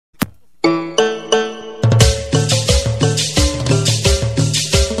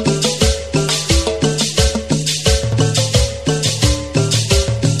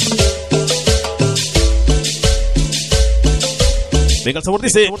Venga el sabor,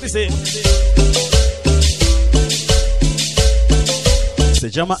 dice. Se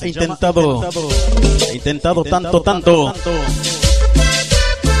llama Intentado Tanto Tanto.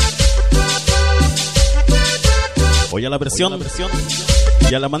 Hoy a la versión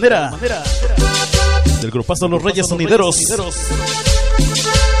y a la manera del grupazo Los Reyes Sonideros.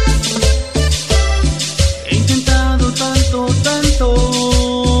 He intentado tanto, tanto.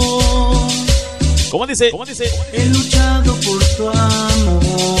 ¿Cómo dice? He luchado por tu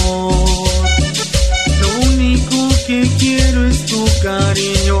amor. Lo único que quiero es tu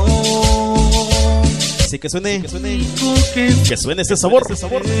cariño. Así que suene ese sabor.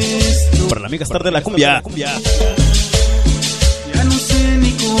 Para la amiga Star de la cumbia. Ya no sé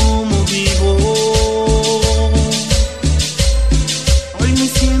ni cómo vivo. Hoy me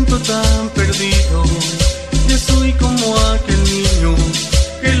siento tan perdido. Yo soy como aquel niño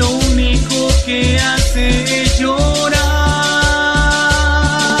que lo único que hace es llorar.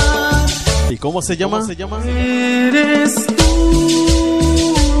 ¿Y cómo se llama? Eres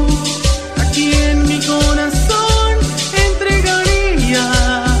tú, a quien mi corazón entregaría,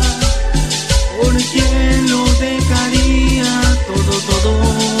 por quien lo dejaría todo.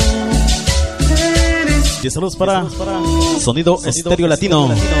 Eres y saludos para Sonido Estéreo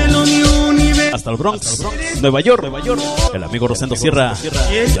Latino. Hasta el Bronx, Nueva York. El amigo Rosendo Sierra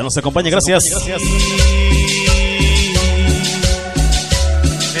ya nos acompaña, gracias.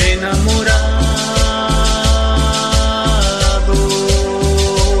 Enamorado.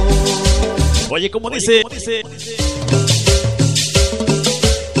 Oye, ¿cómo dice?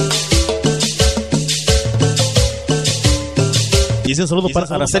 Dice un saludo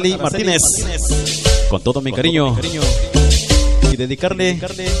para Araceli Martínez, con todo mi cariño, y dedicarle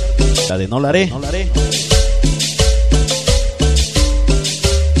la de No la haré.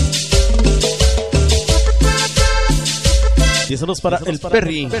 Y saludos para el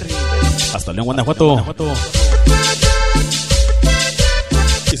Perry, hasta León, Guanajuato.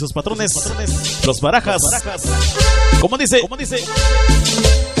 Y sus patrones, los Barajas. ¿Cómo dice?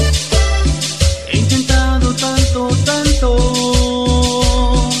 He intentado tanto, tanto.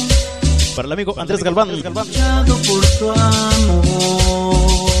 Para el amigo Andrés Galván. He luchado por tu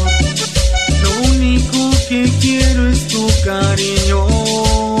amor. Lo único que quiero es tu cariño.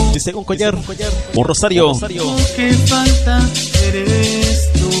 Dice un collar, un rosario. Lo que falta eres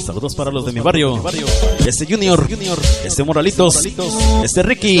tú. Saludos para los de mi barrio. Este Junior, este Moralitos, este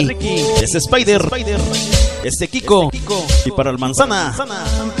Ricky, este Spider, este Kiko, y para el Manzana.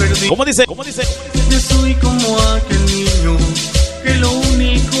 ¿Cómo dice? Yo soy como aquel niño que lo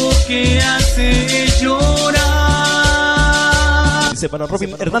único que hace es llorar. Dice para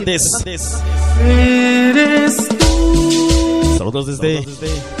Robin Hernández. Eres tú. Saludos desde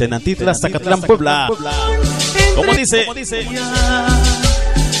Tenantitla, Zacatlán, Puebla. ¿Cómo dice? Por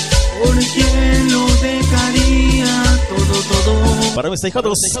quien lo dejaría todo. Para mis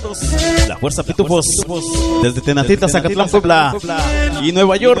ahijados, la Fuerza Pitufos, desde Tenantitla, Zacatlán, Puebla y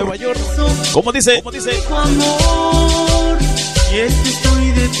Nueva York. ¿Cómo dice? Tu amor, y es que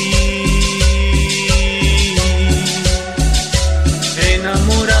estoy de ti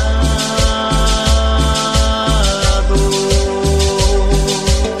enamorado.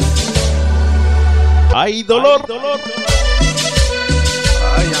 ¡Ay, dolor!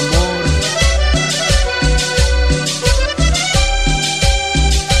 Ay, amor.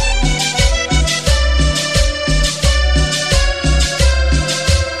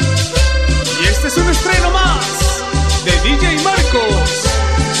 Y este es un estreno más de DJ Marcos,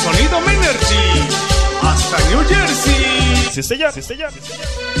 Sonido Menergy, hasta New Jersey. Sí, se ya. Ay,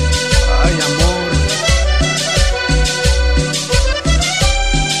 amor.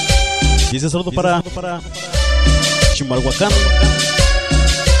 Dice saludo para Chimalhuacán.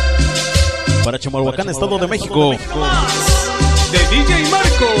 Para Chimalhuacán, Estado de México. De DJ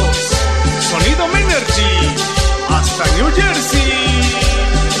Marcos, Sonido Menergy, hasta New Jersey.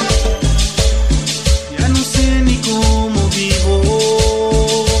 Ya no sé ni cómo vivo.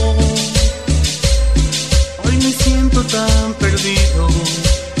 Hoy me siento tan perdido.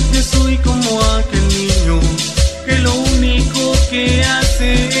 Yo soy como aquel niño que lo único que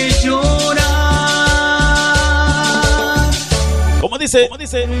hace es llorar. ¿Cómo dice?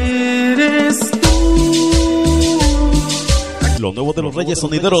 Eres tú, Lo nuevo de los Reyes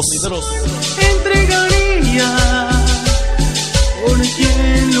Sonideros. entregaría, por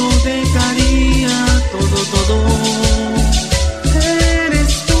quien lo dejaría todo.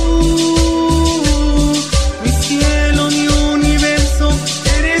 Eres tú, mi cielo, mi universo,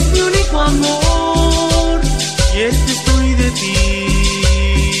 eres mi único amor, y es que estoy de ti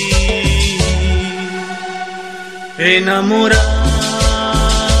enamorado.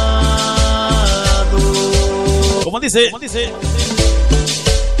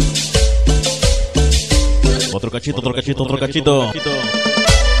 Otro cachito.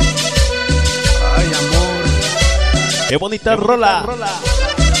 Ay, amor. Qué bonita rola.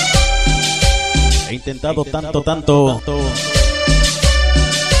 He intentado tanto.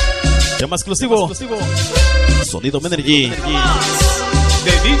 Tema exclusivo. Sonido Menergy.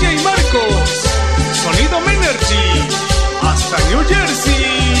 De DJ Marcos. Sonido Menergy. Hasta New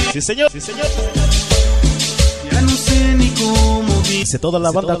Jersey. Sí, señor. Ya no sé ni cómo Dice toda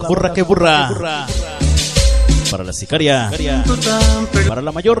la banda, burra que burra. Para la sicaria. Para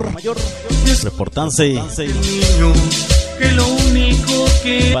la mayor. Reportanse. Que lo único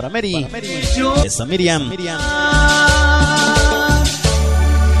que Para Mary. Esa Miriam.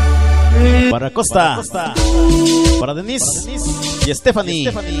 Para Costa. Para Denise. Y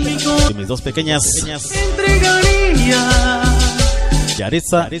Stephanie. Y mis dos pequeñas. entregaría.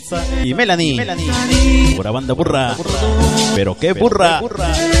 Yaritza y Melanie. Pura banda burra. Pero qué burra.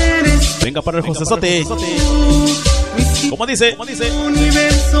 Venga para el Josesote. ¿Cómo dice?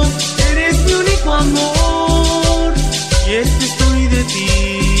 Universo, eres mi único amor. Y es que estoy de ti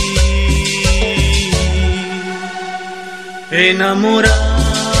enamorado.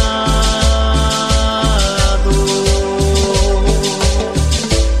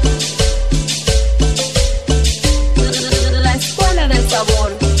 La escuela del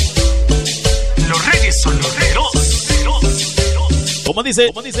sabor. Los Reyes Sonideros. ¿Cómo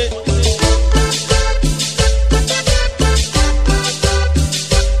dice?